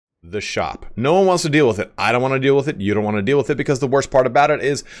the shop. No one wants to deal with it. I don't want to deal with it. You don't want to deal with it, because the worst part about it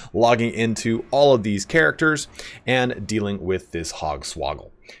is logging into all of these characters and dealing with this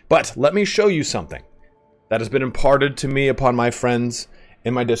hogswoggle. But let me show you something that has been imparted to me upon my friends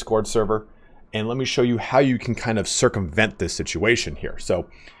in my Discord server. And let me show you how you can kind of circumvent this situation here. So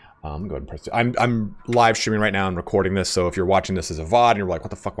go ahead and press it. I'm live streaming right now and recording this. So if you're watching this as a VOD and you're like,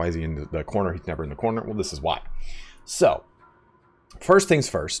 what the fuck, why is he in the corner? He's never in the corner. Well, this is why. So first things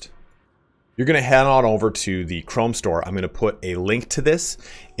first, you're going to head on over to the Chrome store. I'm going to put a link to this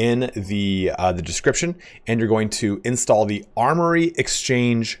in the description, and you're going to install the Armoury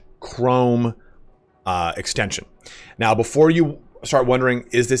Exchange Chrome extension. Now, before you start wondering,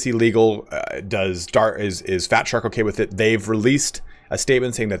 is this illegal? Is Fat Shark okay with it? They've released a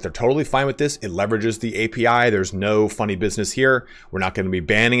statement saying that they're totally fine with this. It leverages the API. There's no funny business here. We're not going to be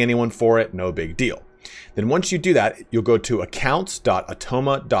banning anyone for it. No big deal. Then once you do that, you'll go to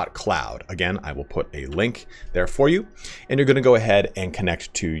accounts.atoma.cloud. Again, I will put a link there for you. And you're going to go ahead and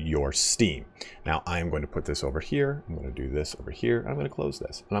connect to your Steam. Now, I'm going to put this over here. I'm going to do this over here. I'm going to close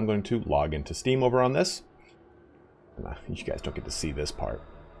this. And I'm going to log into Steam over on this. You guys don't get to see this part.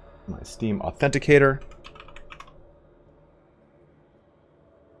 My Steam Authenticator.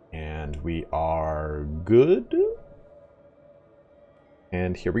 And we are good.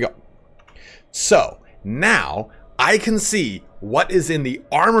 And here we go. So now I can see what is in the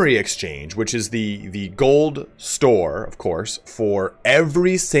Armoury Exchange, which is the gold store, of course, for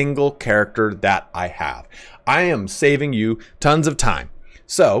every single character that I have. I am saving you tons of time.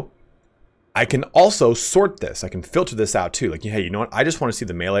 So I can also sort this. I can filter this out too. Like, hey, you know what? I just want to see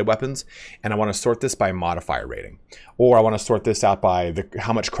the melee weapons, and I want to sort this by modifier rating, or I want to sort this out by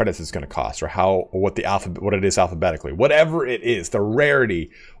how much credits it's going to cost, or what it is alphabetically, whatever it is, the rarity,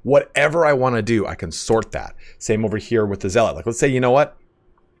 whatever I want to do, I can sort that. Same over here with the Zealot. Like, let's say, you know what?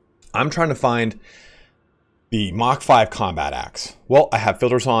 I'm trying to find the Mach 5 combat axe. Well, I have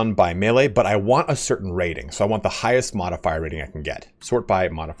filters on by melee, but I want a certain rating. So I want the highest modifier rating I can get. Sort by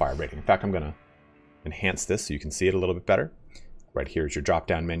modifier rating. In fact, I'm going to enhance this so you can see it a little bit better. Right here is your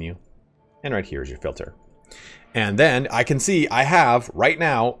drop-down menu. And right here is your filter. And then I can see I have right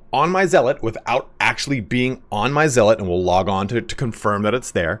now on my Zealot, without actually being on my Zealot, and we'll log on to confirm that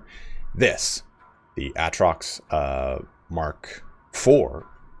it's there, this, the Atrox Mark IV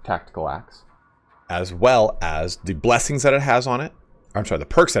tactical axe, as well as the blessings that it has on it. I'm sorry, the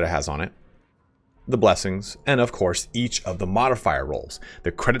perks that it has on it, the blessings, and of course, each of the modifier rolls.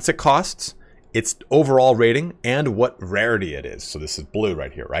 The credits it costs, its overall rating, and what rarity it is. So this is blue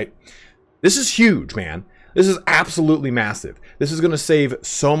right here, right? This is huge, man. This is absolutely massive. This is going to save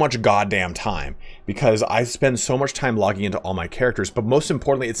so much goddamn time, because I spend so much time logging into all my characters. But most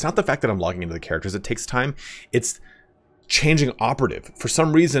importantly, it's not the fact that I'm logging into the characters that takes time. It's changing operative. For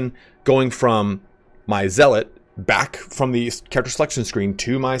some reason, going from my Zealot back from the character selection screen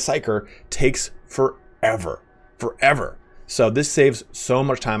to my Psyker takes forever. So this saves so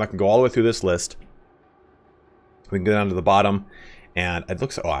much time. I can go all the way through this list. We can go down to the bottom, and it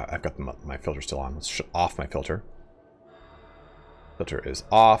looks, oh, I've got my filter still on. Let's off my filter. Filter is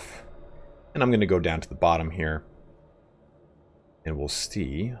off. And I'm going to go down to the bottom here, and we'll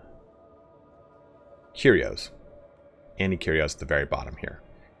see curios. Anti-curios at the very bottom here.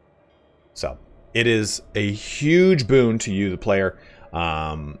 So it is a huge boon to you, the player.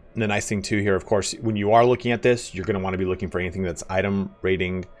 The nice thing too here, of course, when you are looking at this, you're going to want to be looking for anything that's item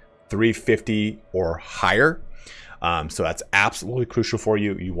rating 350 or higher. So that's absolutely crucial for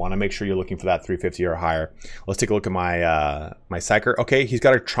you. You want to make sure you're looking for that 350 or higher. Let's take a look at my my Psyker. Okay, he's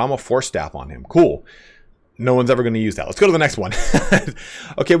got a Trauma Force Staff on him. Cool. No one's ever going to use that. Let's go to the next one.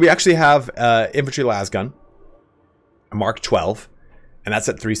 Okay, we actually have Infantry Lasgun, Mark 12. And that's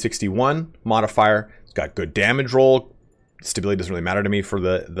at 361 modifier. It's got good damage roll. Stability doesn't really matter to me for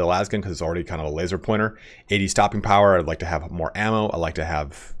the lasgun because it's already kind of a laser pointer. 80 stopping power. I'd like to have more ammo. I like to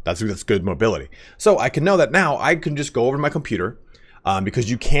have, that's good mobility. So I can know that now I can just go over to my computer because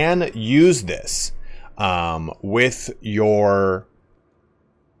you can use this with your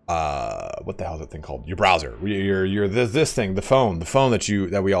what the hell is that thing called? Your browser. Your this thing, the phone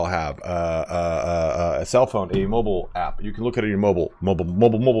that we all have, a cell phone, a mobile app. You can look at it in your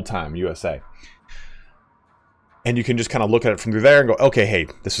mobile time USA, and you can just kind of look at it from through there and go, okay, hey,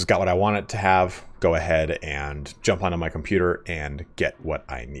 this has got what I want it to have. Go ahead and jump onto my computer and get what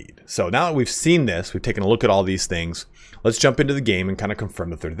I need. So now that we've seen this, we've taken a look at all these things. Let's jump into the game and kind of confirm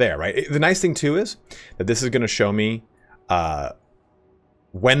that they're there, right? The nice thing too is that this is going to show me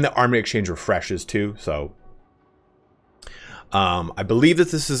when the Armoury Exchange refreshes too. So I believe that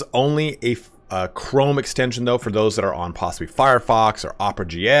this is only a Chrome extension though for those that are on possibly Firefox or Opera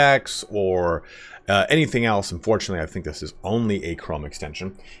GX or anything else. Unfortunately, I think this is only a Chrome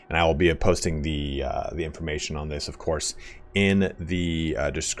extension, and I will be posting the information on this, of course, in the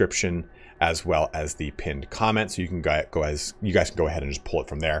description as well as the pinned comment, so you can you guys can go ahead and just pull it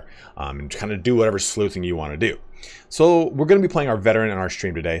from there and kind of do whatever sleuthing you want to do. So we're going to be playing our veteran in our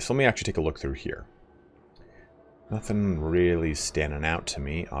stream today. So let me actually take a look through here. Nothing really standing out to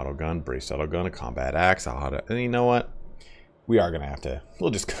me. Auto gun, braced auto gun, a combat axe. And you know what? We are going to have to. We'll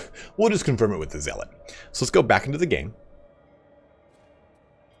just confirm it with the zealot. So let's go back into the game.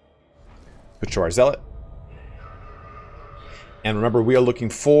 Switch to our zealot. And remember, we are looking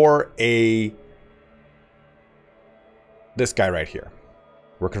for this guy right here.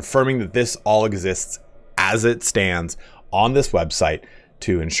 We're confirming that this all exists as it stands on this website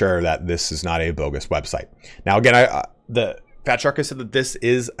to ensure that this is not a bogus website. Now, again, the Fat Shark has said that this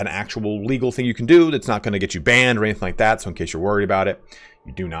is an actual legal thing you can do. That's not going to get you banned or anything like that. So in case you're worried about it,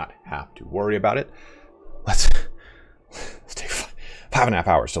 you do not have to worry about it. Let's take 5.5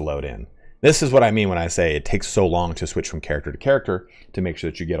 hours to load in. This is what I mean when I say it takes so long to switch from character to character to make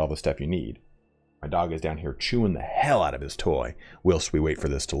sure that you get all the stuff you need. My dog is down here chewing the hell out of his toy whilst we wait for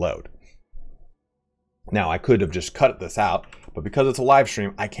this to load. Now, I could have just cut this out, but because it's a live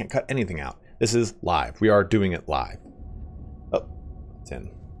stream, I can't cut anything out. This is live. We are doing it live. Oh, it's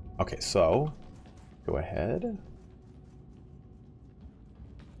in. Okay, so go ahead.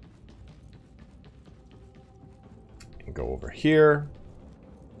 And go over here.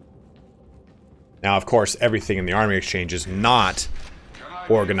 Now, of course, everything in the Army Exchange is not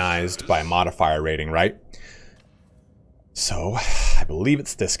organized by modifier rating, right? So, I believe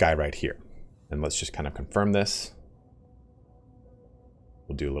it's this guy right here. And let's just kind of confirm this.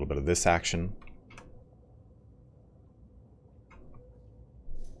 We'll do a little bit of this action.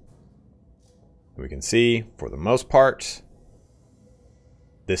 We can see, for the most part,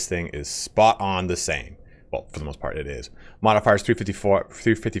 this thing is spot on the same. Well, for the most part, it is. Modifiers 355,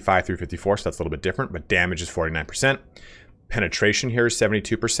 354, so that's a little bit different, but damage is 49%. Penetration here is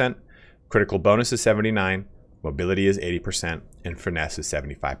 72%. Critical bonus is 79%. Mobility is 80%. And finesse is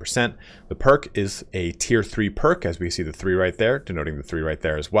 75%. The perk is a tier 3 perk, as we see the 3 right there, denoting the 3 right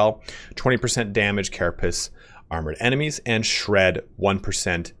there as well. 20% damage, carapace, armored enemies, and shred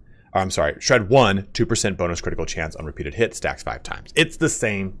 1%. Shred 1, 2% bonus critical chance on repeated hit, stacks 5 times. It's the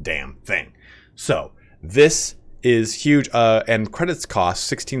same damn thing. So, this is huge, and credits cost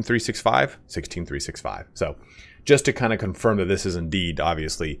 16,365, 16,365. So just to kind of confirm that this is indeed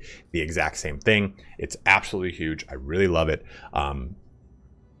obviously the exact same thing. It's absolutely huge. I really love it.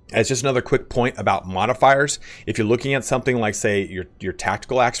 As just another quick point about modifiers, if you're looking at something like, say, your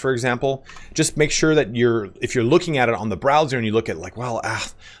tactical axe, for example, just make sure that if you're looking at it on the browser and you look at like, well,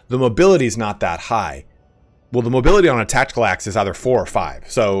 the mobility is not that high. Well, the mobility on a tactical axe is either 4 or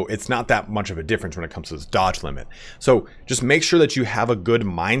 5, so it's not that much of a difference when it comes to this dodge limit. So just make sure that you have a good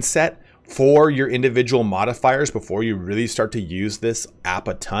mindset for your individual modifiers before you really start to use this app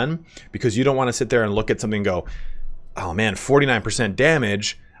a ton, because you don't want to sit there and look at something and go, oh man, 49%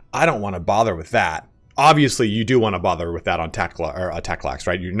 damage, I don't want to bother with that. Obviously, you do want to bother with that on tactical axe,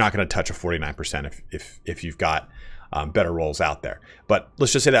 right? You're not going to touch a 49% if you've got better rolls out there. But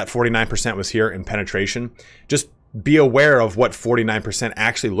let's just say that 49% was here in penetration. Just be aware of what 49%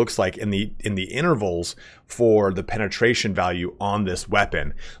 actually looks like in the intervals for the penetration value on this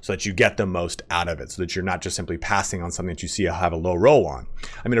weapon, so that you get the most out of it, so that you're not just simply passing on something that you see have a low roll on.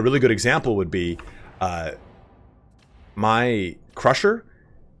 I mean, a really good example would be my Crusher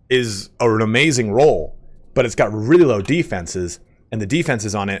is an amazing roll, but it's got really low defenses, and the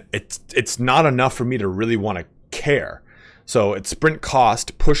defenses on it, it's not enough for me to really want to care. So it's sprint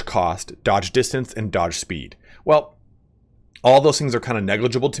cost, push cost, dodge distance, and dodge speed. Well, all those things are kind of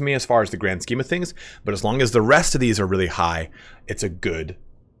negligible to me as far as the grand scheme of things, but as long as the rest of these are really high, it's a good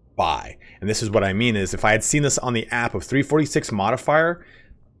buy. And this is what I mean is, if I had seen this on the app of 346 modifier,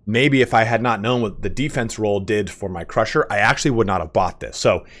 maybe if I had not known what the defense roll did for my Crusher, I actually would not have bought this.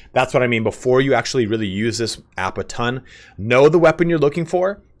 So that's what I mean. Before you actually really use this app a ton, know the weapon you're looking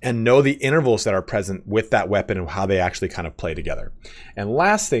for and know the intervals that are present with that weapon and how they actually kind of play together. And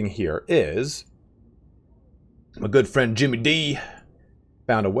last thing here is, my good friend Jimmy D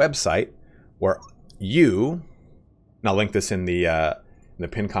found a website where and I'll link this in the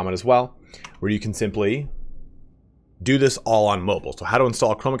pinned comment as well, where you can simply do this all on mobile. So how to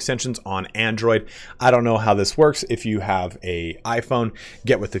install Chrome extensions on Android. I don't know how this works. If you have an iPhone,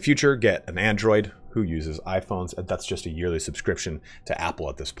 get with the future, get an Android who uses iPhones. That's just a yearly subscription to Apple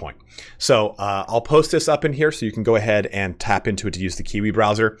at this point. So I'll post this up in here so you can go ahead and tap into it to use the Kiwi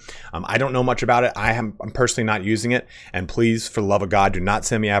browser. I don't know much about it. I'm personally not using it. And please, for the love of God, do not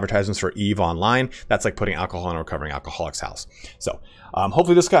send me advertisements for Eve Online. That's like putting alcohol in a recovering alcoholic's house. So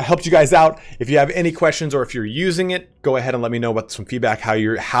hopefully this helped you guys out. If you have any questions or if you're using it, go ahead and let me know what some feedback, how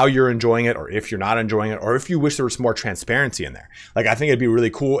you're enjoying it, or if you're not enjoying it, or if you wish there was more transparency in there. Like, I think it'd be really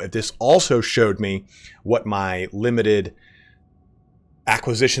cool if this also showed me what my limited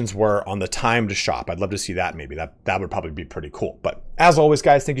acquisitions were on the time to shop. I'd love to see that. Maybe that would probably be pretty cool. But as always,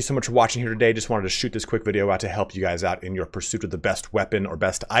 guys, thank you so much for watching here today. Just wanted to shoot this quick video out to help you guys out in your pursuit of the best weapon or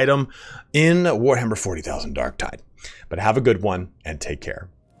best item in Warhammer 40,000 Darktide. But have a good one and take care.